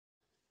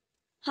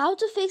How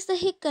to fix the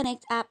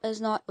Hik-Connect app is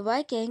not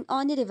working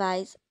on your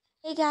device.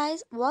 Hey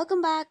guys,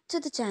 welcome back to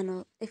the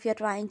channel. If you're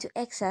trying to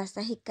access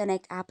the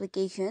Hik-Connect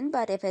application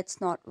but if it's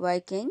not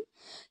working,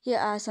 here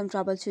are some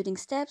troubleshooting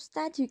steps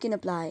that you can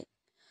apply.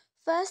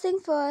 First thing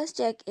first,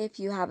 check if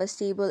you have a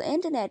stable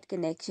internet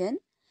connection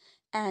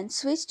and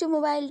switch to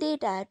mobile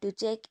data to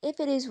check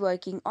if it is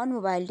working on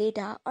mobile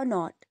data or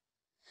not.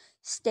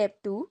 Step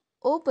 2,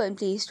 open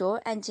Play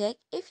Store and check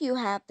if you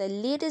have the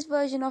latest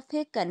version of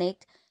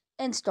Hik-Connect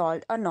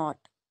installed or not.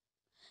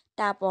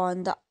 Tap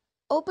on the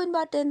open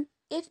button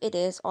if it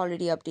is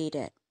already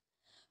updated.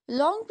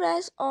 Long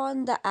press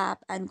on the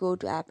app and go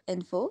to app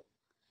info.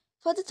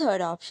 For the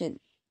third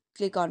option,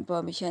 click on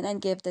permission and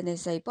give the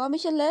necessary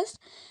permission list.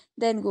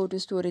 Then go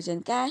to storage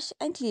and cache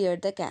and clear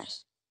the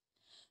cache.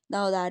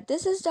 Now that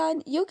this is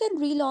done, you can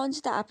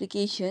relaunch the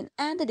application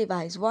and the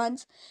device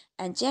once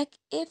and check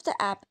if the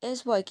app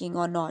is working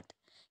or not.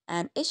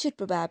 And it should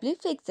probably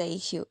fix the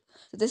issue.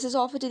 So this is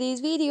all for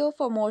today's video.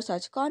 For more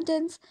such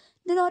contents,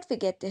 do not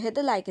forget to hit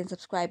the like and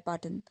subscribe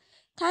button.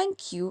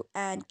 Thank you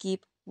and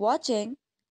keep watching.